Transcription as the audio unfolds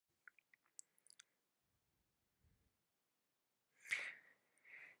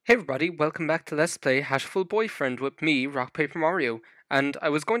Hey everybody, welcome back to Let's Play Hatoful Boyfriend with me, Rock Paper Mario. And I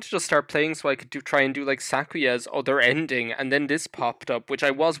was going to just start playing so I could try and do like Sakuya's other ending, and then this popped up, which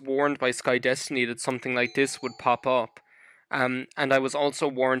I was warned by Sky Destiny that something like this would pop up. And I was also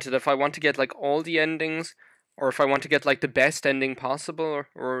warned that if I want to get like all the endings, or if I want to get like the best ending possible,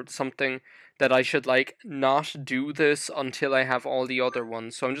 or something, that I should like not do this until I have all the other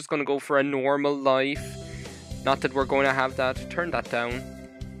ones. So I'm just going to go for a normal life. Not that we're going to have that. Turn that down.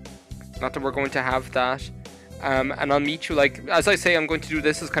 Not that we're going to have that. And I'll meet you, like, as I say, I'm going to do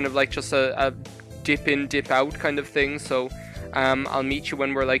this as kind of like just a dip in, dip out kind of thing. So I'll meet you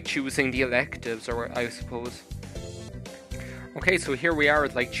when we're like choosing the electives, or I suppose. Okay, so here we are,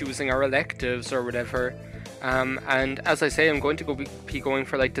 like choosing our electives or whatever. And as I say, I'm going to be going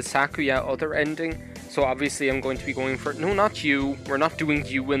for like the Sakuya other ending. So obviously I'm going to be going for, no, not you. We're not doing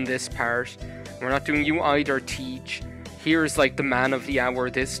you in this part. We're not doing you either, Teach. Here's like the man of the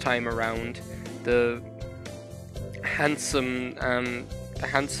hour this time around, the handsome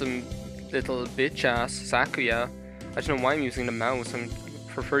little bitch ass Sakuya. I don't know why I'm using the mouse. I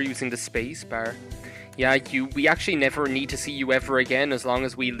prefer using the space bar. Yeah, we actually never need to see you ever again as long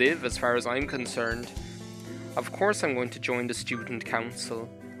as we live, as far as I'm concerned. Of course, I'm going to join the student council.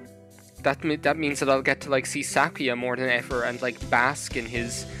 That means that I'll get to like see Sakuya more than ever and like bask in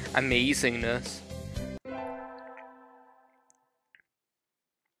his amazingness.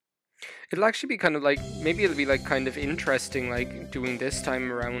 It'll actually be kind of like, maybe it'll be like kind of interesting, like doing this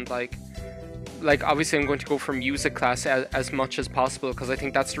time around, like obviously I'm going to go for music class as much as possible, because I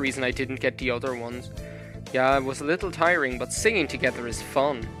think that's the reason I didn't get the other ones. Yeah, it was a little tiring, but singing together is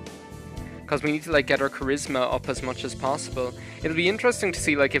fun, because we need to like get our charisma up as much as possible. It'll be interesting to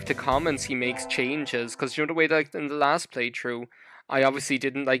see like if the comments he makes changes, because you know the way like in the last playthrough, I obviously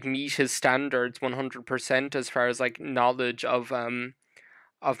didn't like meet his standards 100% as far as like knowledge of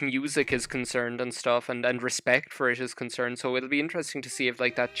music is concerned and stuff, and respect for it is concerned, so it'll be interesting to see if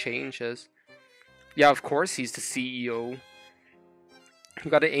like that changes. Yeah, of course he's the CEO.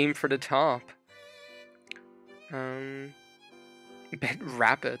 You gotta aim for the top. Bet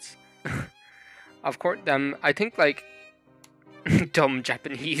rabbits. Of course, I think like dumb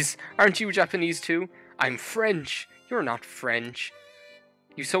Japanese. Aren't you Japanese too? I'm French. You're not French.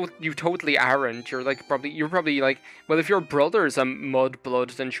 You totally aren't. You're probably like, well, if your brother's a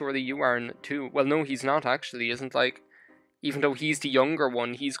mudblood, then surely you aren't too. Well, no, he's not actually. Isn't like, even though he's the younger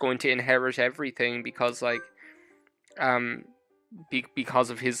one, he's going to inherit everything because like, because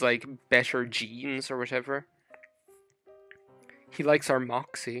of his like better genes or whatever. He likes our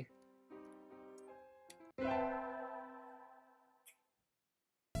moxie.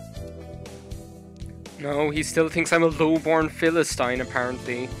 No, he still thinks I'm a low-born Philistine,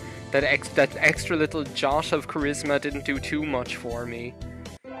 apparently. That extra little jot of charisma didn't do too much for me.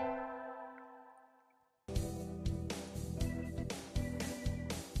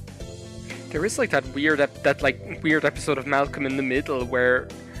 There is like that weird episode of Malcolm in the Middle where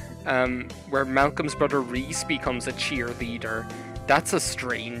Malcolm's brother Reese becomes a cheerleader. That's a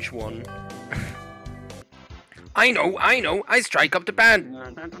strange one. I know, I strike up the band.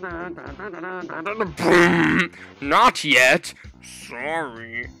 Not yet.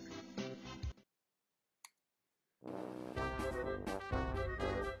 Sorry.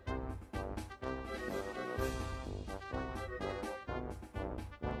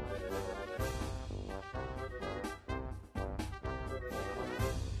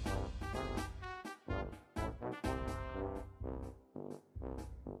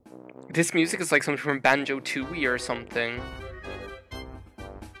 This music is like something from Banjo-Tooie or something.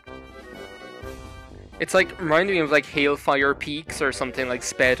 It's like reminding me of like Hailfire Peaks or something, like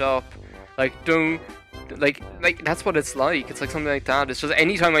sped up. Like don't like that's what it's like. It's like something like that. It's just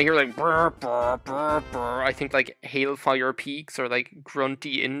anytime I hear like brr, brr, brr, brr, I think like Hailfire Peaks or like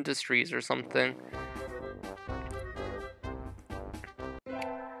Grunty Industries or something.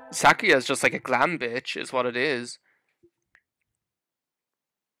 Sakuya is just like a glam bitch, is what it is.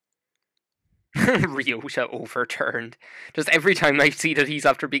 Ryota overturned. Just every time I see that he's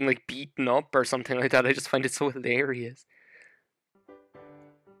after being like beaten up or something like that, I just find it so hilarious.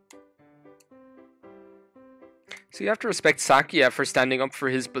 So you have to respect Sakuya for standing up for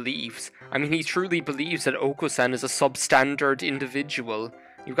his beliefs. I mean, he truly believes that Oko-san is a substandard individual.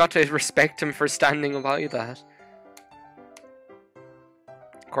 You've got to respect him for standing by that.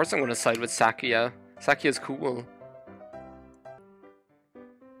 Of course I'm going to side with Sakuya. Sakuya's cool.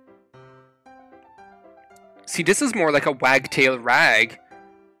 See, this is more like a wagtail rag.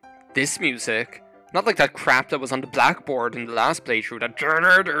 This music. Not like that crap that was on the blackboard in the last playthrough. That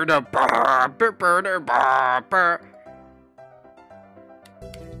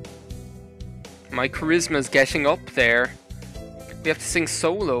My charisma's getting up there. We have to sing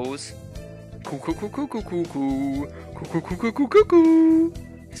solos. Coo coo coo coo coo coo coo. Coo coo coo coo coo coo coo.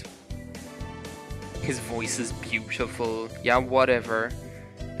 His voice is beautiful. Yeah, whatever.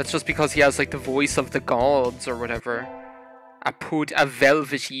 That's just because he has like the voice of the gods or whatever. A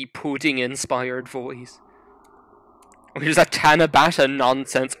velvety pudding-inspired voice. Oh, here's that Tanabata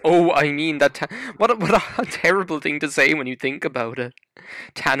nonsense. Oh, I mean that. What a terrible thing to say when you think about it.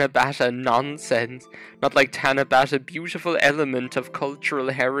 Tanabata nonsense, not like Tanabata, beautiful element of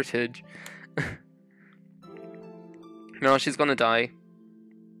cultural heritage. No, she's gonna die.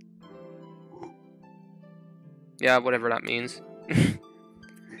 Yeah, whatever that means.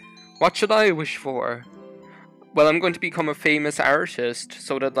 What should I wish for? Well, I'm going to become a famous artist,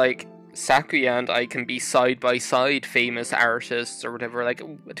 so that, like, Sakuya and I can be side-by-side famous artists, or whatever, like,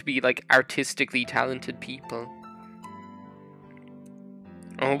 to be, like, artistically talented people.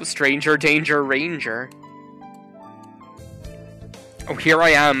 Oh, stranger danger ranger. Oh, here I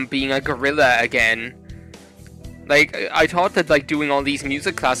am, being a gorilla again. Like, I thought that, like, doing all these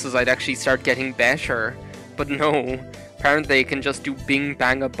music classes I'd actually start getting better. But no, apparently I can just do bing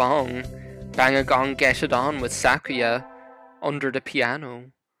bang a bong. Bang a gong, get it on with Sakuya under the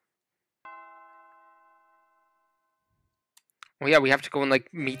piano. Oh yeah, we have to go and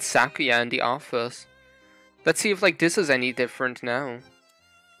like meet Sakuya in the office. Let's see if like this is any different now.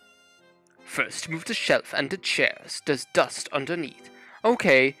 First move the shelf and the chairs. There's dust underneath.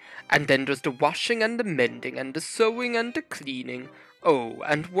 Okay, and then there's the washing and the mending and the sewing and the cleaning. Oh,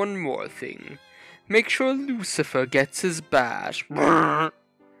 and one more thing. Make sure Lucifer gets his bash.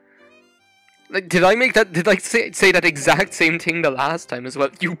 Like, did I make that? Did I say that exact same thing the last time as well?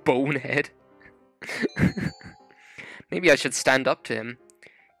 You bonehead. Maybe I should stand up to him.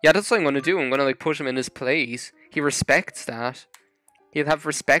 Yeah, that's what I'm gonna do. I'm gonna like put him in his place. He respects that. He'll have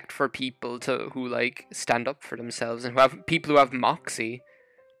respect for people who like stand up for themselves and who have people who have moxie.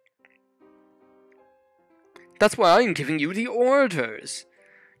 That's why I'm giving you the orders.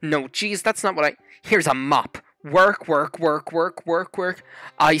 No, geez, that's not what I... Here's a mop. Work, work, work, work, work, work.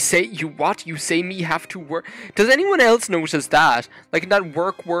 I say, you what? You say me have to work? Does anyone else notice that? Like in that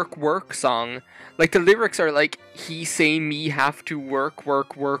work, work, work song. Like the lyrics are like, he say me have to work,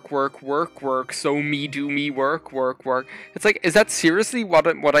 work, work, work, work, work. So me do me work, work, work. It's like, is that seriously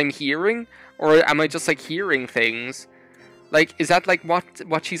what I'm hearing? Or am I just like hearing things? Like, is that like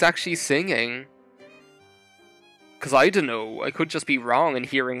what she's actually singing? Because I don't know, I could just be wrong in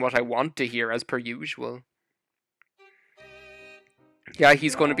hearing what I want to hear as per usual. Yeah,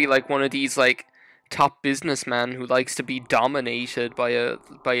 he's going to be like one of these like top businessmen who likes to be dominated by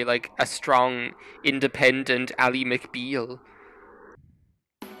like a strong, independent Ally McBeal.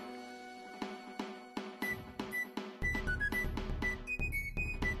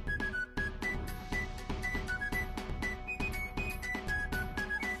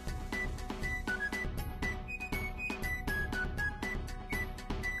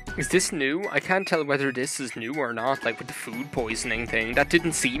 Is this new? I can't tell whether this is new or not, like with the food poisoning thing. That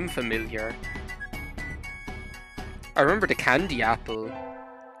didn't seem familiar. I remember the candy apple.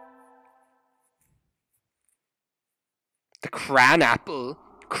 The cran apple.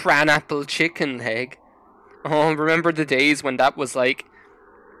 Cran apple chicken leg. Oh, remember the days when that was like...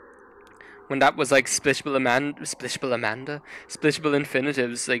 When that was like Splishable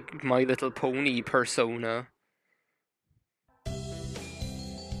Infinitives, like My Little Pony persona.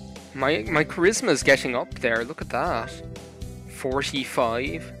 My charisma's getting up there, look at that.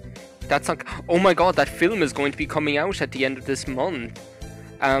 45. That's like, oh my god, that film is going to be coming out at the end of this month.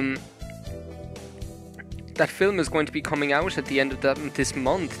 That film is going to be coming out at the end of this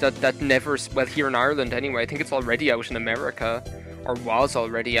month. That never, well, here in Ireland anyway, I think it's already out in America, or was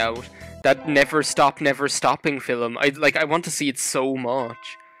already out. That Never Stopping film. I want to see it so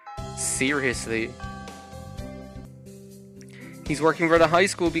much. Seriously. He's working for the high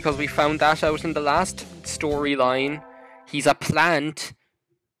school because we found that out in the last storyline. He's a plant.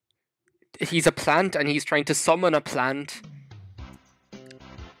 He's a plant and he's trying to summon a plant.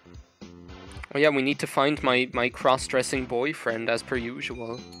 Oh yeah, we need to find my cross-dressing boyfriend as per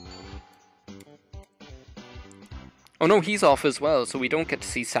usual. Oh no, he's off as well, so we don't get to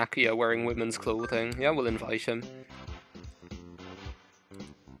see Sakuya wearing women's clothing. Yeah, we'll invite him.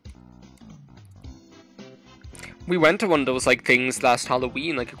 We went to one of those like things last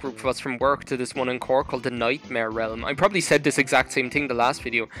Halloween, like a group of us from work, to this one in Cork called the Nightmare Realm. I probably said this exact same thing the last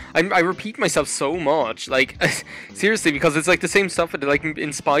video. I repeat myself so much, like, seriously, because it's like the same stuff, it like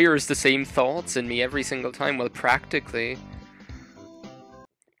inspires the same thoughts in me every single time, well, practically.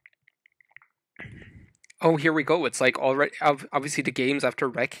 Oh, here we go, it's like already, obviously the game's after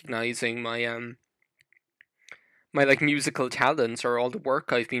recognizing my, My, like, musical talents or all the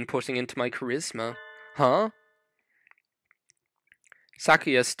work I've been putting into my charisma. Huh?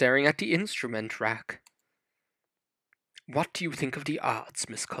 Sakuya staring at the instrument rack. What do you think of the arts,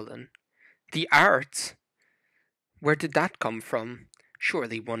 Miss Cullen? The arts? Where did that come from?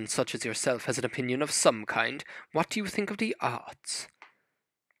 Surely one such as yourself has an opinion of some kind. What do you think of the arts?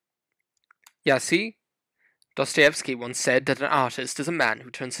 Yeah, see? Dostoevsky once said that an artist is a man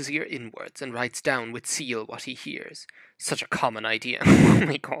who turns his ear inwards and writes down with seal what he hears. Such a common idea. Oh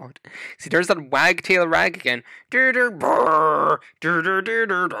my god. See, there's that wagtail rag again.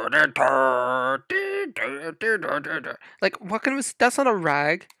 Like, what kind of... That's not a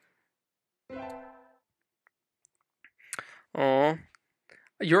rag. Oh,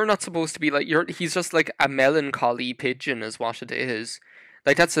 you're not supposed to be like... He's just like a melancholy pigeon is what it is.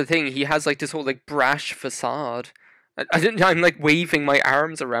 Like, that's the thing. He has, like, this whole, like, brash facade. I'm, like, waving my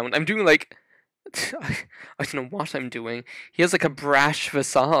arms around. I'm doing, like... I don't know what I'm doing. He has, like, a brash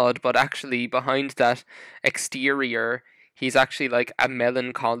facade, but actually, behind that exterior, he's actually, like, a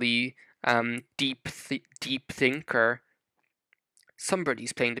melancholy, deep thinker.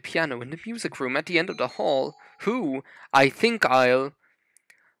 Somebody's playing the piano in the music room at the end of the hall. Who? I think I'll...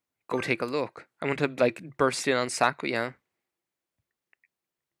 go take a look. I want to, like, burst in on Sakuya.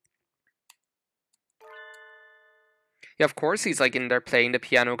 Yeah, of course he's, like, in there playing the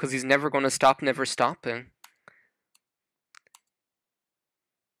piano, because he's never going to stop never stopping.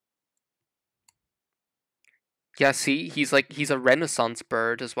 Yeah, see? He's a Renaissance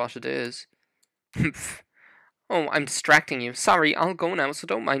bird, is what it is. Oh, I'm distracting you. Sorry, I'll go now, so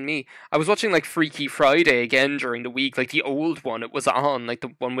don't mind me. I was watching, like, Freaky Friday again during the week, like, the old one. It was on, like,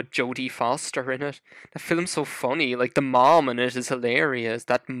 the one with Jodie Foster in it. That film's so funny. Like, the mom in it is hilarious.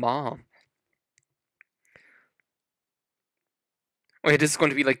 That mom. Oh yeah, this is going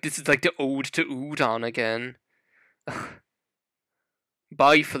to be like, this is like the ode to Udon again.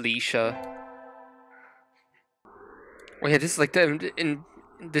 Bye, Felicia. Oh yeah, this is like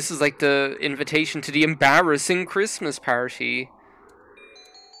this is like the invitation to the embarrassing Christmas party.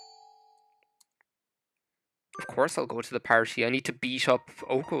 Of course I'll go to the party. I need to beat up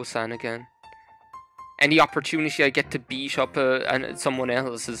Oko-san again. Any opportunity I get to beat up someone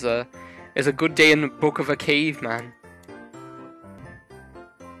else is a good day in the book of a caveman.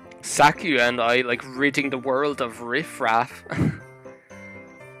 Sakuya and I, like, ridding the world of riffraff.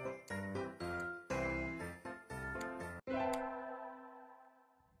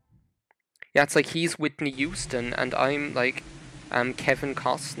 Yeah, it's like he's Whitney Houston and I'm, like, Kevin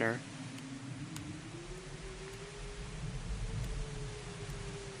Costner.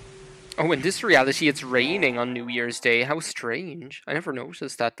 Oh, in this reality it's raining on New Year's Day. How strange. I never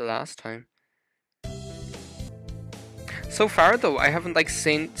noticed that the last time. So far, though, I haven't, like,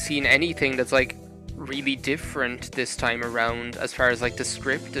 seen anything that's, like, really different this time around as far as, like, the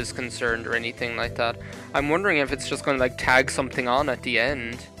script is concerned or anything like that. I'm wondering if it's just going to, like, tag something on at the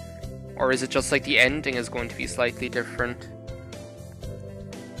end. Or is it just, like, the ending is going to be slightly different?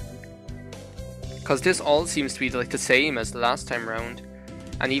 Because this all seems to be, like, the same as the last time around.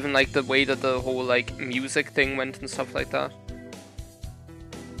 And even, like, the way that the whole, like, music thing went and stuff like that.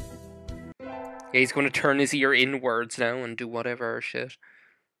 Yeah, he's going to turn his ear inwards now and do whatever shit.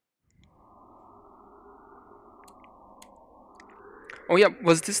 Oh yeah,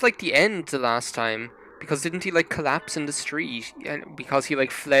 was this like the end the last time? Because didn't he like collapse in the street? Because he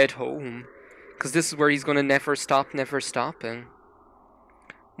like fled home. Because this is where he's going to never stop, never stopping.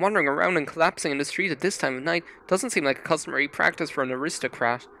 Wandering around and collapsing in the street at this time of night doesn't seem like a customary practice for an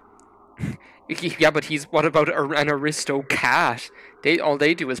aristocrat. Yeah, but what about an aristo-cat? All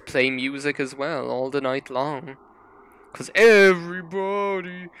they do is play music as well, all the night long. Because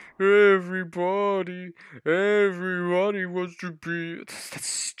everybody wants to be... That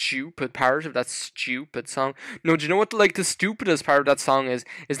stupid part of that stupid song. No, do you know what, like, the stupidest part of that song is?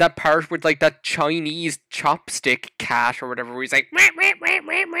 Is that part with, like, that Chinese chopstick cat or whatever, where he's like... Meh, meh, meh,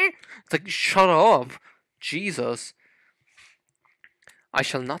 meh, meh. It's like, shut up. Jesus. I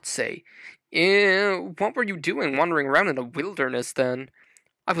shall not say. What were you doing wandering around in the wilderness then?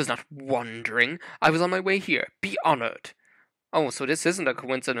 I was not wandering. I was on my way here. Be honored. Oh, so this isn't a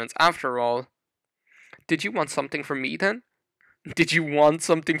coincidence after all. Did you want something from me then? Did you want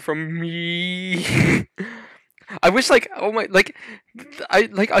something from me? I wish, like, oh my, I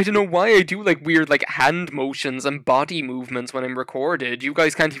don't know why I do, like, weird, like, hand motions and body movements when I'm recorded. You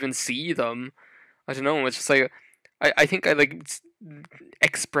guys can't even see them. I don't know, it's just like, I think I, like,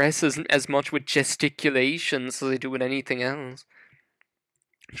 express as much with gesticulations as I do with anything else.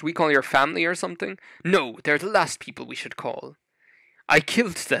 Should we call your family or something? No, they're the last people we should call. I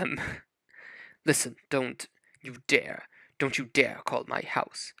killed them. Listen, don't You dare. Don't you dare call my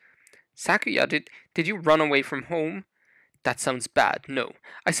house. Sakuya, did you run away from home? That sounds bad. No,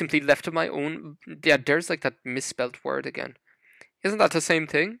 I simply left of my own. Yeah, there's like that misspelled word again. Isn't that the same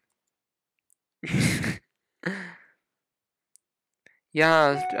thing?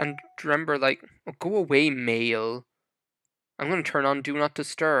 Yeah, and remember, like, oh, go away, male. I'm gonna turn on Do Not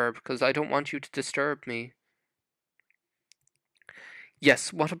Disturb, because I don't want you to disturb me.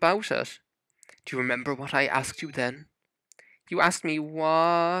 Yes, what about it? Do you remember what I asked you then? You asked me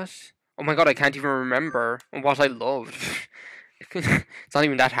what? Oh my god, I can't even remember what I loved. It's not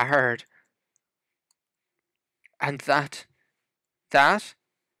even that hard. And that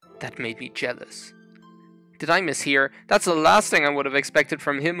made me jealous. Did I mishear? That's the last thing I would have expected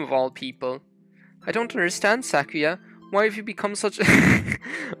from him of all people. I don't understand, Sakuya. Why have you become such why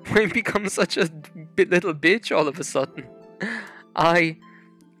have you become such a little bitch all of a sudden?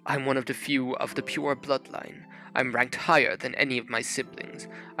 I'm one of the few of the pure bloodline. I'm ranked higher than any of my siblings.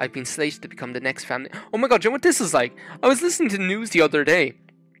 I've been slated to become the next family. Oh my god, do you know what this is like? I was listening to the news the other day,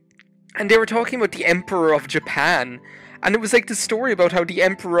 and they were talking about the Emperor of Japan. And it was like the story about how the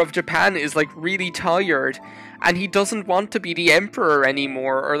Emperor of Japan is like really tired and he doesn't want to be the Emperor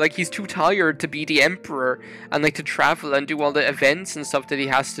anymore, or like he's too tired to be the Emperor and like to travel and do all the events and stuff that he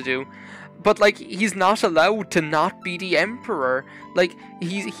has to do. But like he's not allowed to not be the Emperor. Like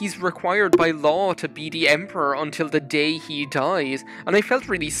he's required by law to be the Emperor until the day he dies. And I felt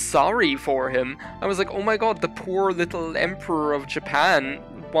really sorry for him. I was like, oh my god, the poor little Emperor of Japan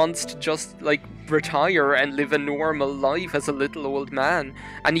wants to just like retire and live a normal life as a little old man,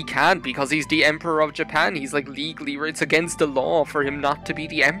 and he can't because he's the Emperor of Japan. He's like legally, it's against the law for him not to be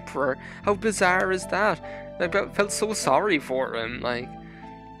the Emperor. How bizarre is that? I felt so sorry for him. Like,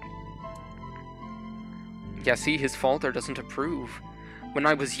 yeah, see, his father doesn't approve. When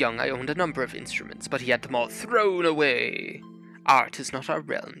I was young I owned a number of instruments, but he had them all thrown away. Art is not our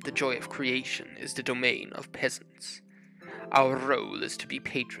realm. The joy of creation is the domain of peasants. Our role is to be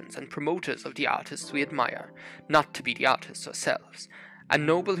patrons and promoters of the artists we admire, not to be the artists ourselves. A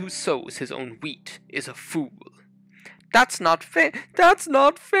noble who sows his own wheat is a fool. That's not fair! That's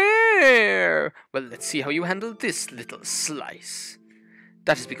not fair! Well, let's see how you handle this little slice.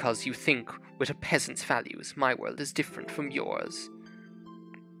 That is because you think with a peasant's values. My world is different from yours.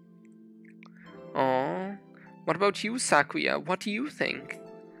 Aww. What about you, Sakuya? What do you think?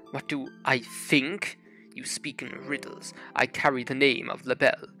 What do I think? You speak in riddles. I carry the name of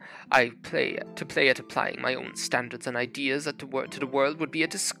Labelle. To play at applying my own standards and ideas to the world would be a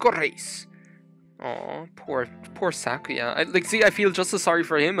disgrace. Oh, poor Sakuya. I feel just as sorry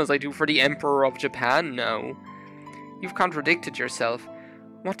for him as I do for the Emperor of Japan now. You've contradicted yourself.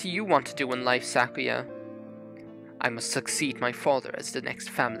 What do you want to do in life, Sakuya? I must succeed my father as the next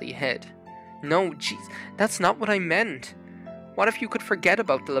family head. No, jeez, that's not what I meant. What if you could forget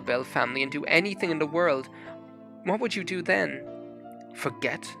about the Labelle family and do anything in the world? What would you do then?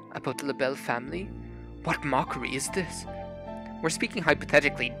 Forget about the Labelle family? What mockery is this? We're speaking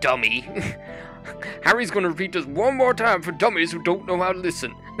hypothetically, dummy. Harry's going to repeat this one more time for dummies who don't know how to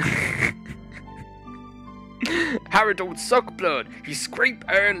listen. Harry don't suck blood. He scrape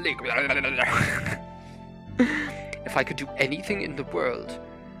and lick. If I could do anything in the world,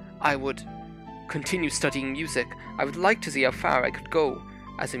 I would continue studying music. I would like to see how far I could go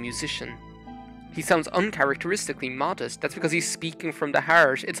as a musician. He sounds uncharacteristically modest. That's because he's speaking from the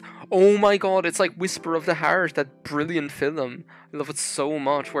heart. Oh my god, it's like Whisper of the Heart, that brilliant film. I love it so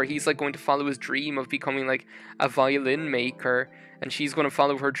much, where he's like going to follow his dream of becoming like a violin maker, and she's going to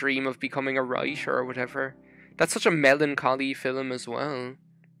follow her dream of becoming a writer or whatever. That's such a melancholy film as well.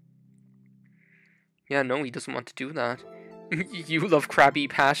 Yeah, no, he doesn't want to do that. You love Krabby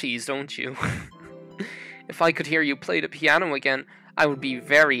Patties, don't you? If I could hear you play the piano again, I would be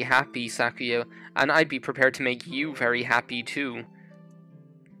very happy, Sakuya, and I'd be prepared to make you very happy too.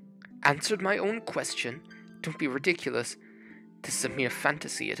 Answered my own question? Don't be ridiculous. This is a mere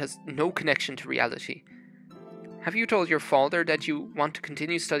fantasy. It has no connection to reality. Have you told your father that you want to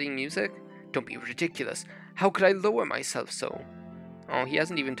continue studying music? Don't be ridiculous. How could I lower myself so? Oh, he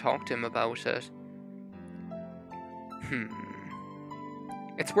hasn't even talked to him about it.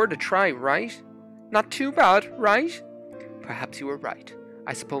 It's worth a try, right? Not too bad, right? Perhaps you were right.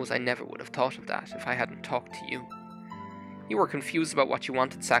 I suppose I never would have thought of that if I hadn't talked to you. You were confused about what you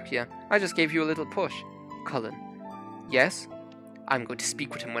wanted, Sakuya. I just gave you a little push. Cullen. Yes? I'm going to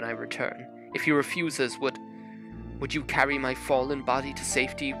speak with him when I return. If he refuses, would you carry my fallen body to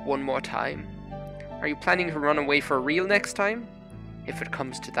safety one more time? Are you planning to run away for real next time? If it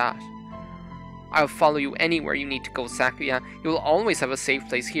comes to that. I'll follow you anywhere you need to go, Sakuya. You'll always have a safe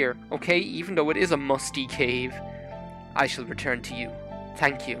place here, okay? Even though it is a musty cave. I shall return to you.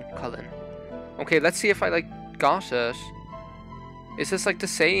 Thank you, Cullen. Okay, let's see if I, like, got it. Is this, like, the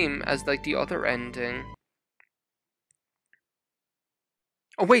same as, like, the other ending?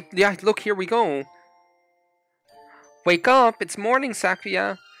 Oh, wait, yeah, look, here we go. Wake up, it's morning,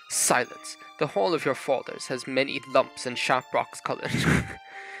 Sakuya. Silence. The hall of your fathers has many lumps and sharp rocks, Cullen.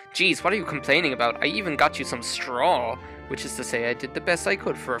 Geez, what are you complaining about? I even got you some straw. Which is to say, I did the best I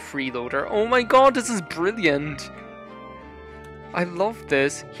could for a freeloader. Oh my god, this is brilliant. I love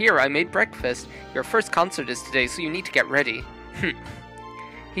this. Here, I made breakfast. Your first concert is today, so you need to get ready.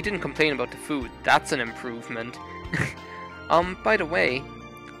 He didn't complain about the food. That's an improvement. By the way,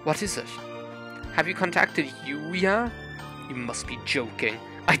 what is it? Have you contacted Yuya? You must be joking.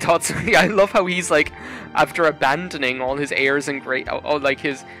 I thought so. I love how he's like, after abandoning all his airs and great, like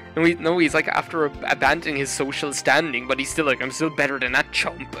his, no, he's like after abandoning his social standing, but he's still like, I'm still better than that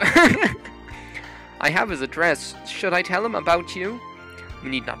chump. I have his address. Should I tell him about you? You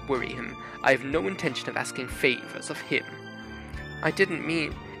need not worry him. I have no intention of asking favors of him. I didn't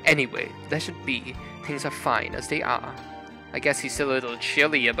mean... Anyway, let it be. Things are fine as they are. I guess he's still a little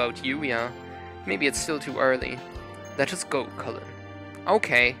chilly about Yuya. Maybe it's still too early. Let us go, Cullen.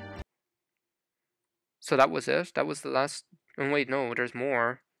 Okay. So that was it? That was the last... Oh wait, no, there's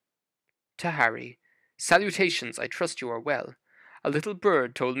more. To Harry. Salutations, I trust you are well. A little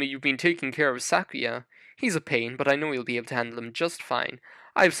bird told me you've been taking care of Sakuya. He's a pain, but I know you'll be able to handle him just fine.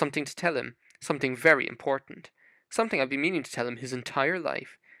 I have something to tell him. Something very important. Something I've been meaning to tell him his entire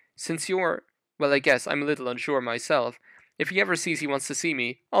life. Since you're... Well, I guess I'm a little unsure myself. If he ever sees he wants to see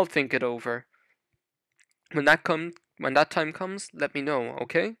me, I'll think it over. When that time comes, let me know,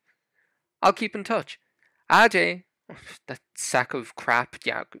 okay? I'll keep in touch. Ajay! That sack of crap,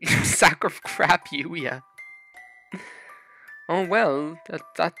 yeah. Sack of crap, Yuya. Oh well,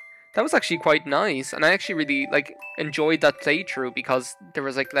 that was actually quite nice, and I actually really like enjoyed that playthrough because there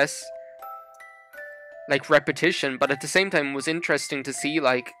was like less like repetition, but at the same time it was interesting to see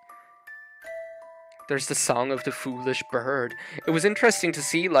like there's the song of the foolish bird. It was interesting to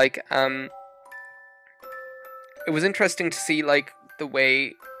see like the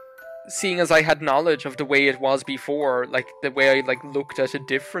way, seeing as I had knowledge of the way it was before, like the way I like looked at it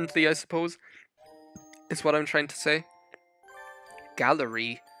differently, I suppose, is what I'm trying to say.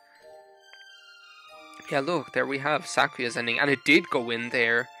 Gallery. Yeah, look, there we have Sakuya's ending, and it did go in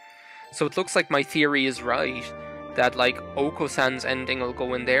there. So it looks like my theory is right, that like Oko-san's ending will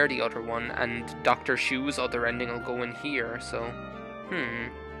go in there, the other one, and Dr. Shu's other ending will go in here, so...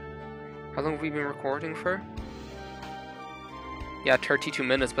 How long have we been recording for? Yeah, 32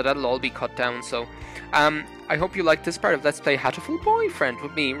 minutes, but that'll all be cut down, so... I hope you liked this part of Let's Play Hatoful Boyfriend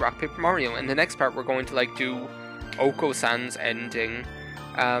with me, Rock Paper Mario. In the next part, we're going to like do Oko-san's ending.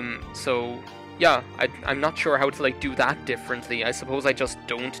 So yeah, I'm not sure how to like do that differently. I suppose I just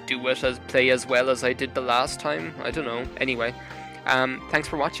don't do it play as well as I did the last time. I don't know. Anyway, thanks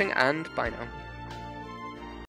for watching and bye now.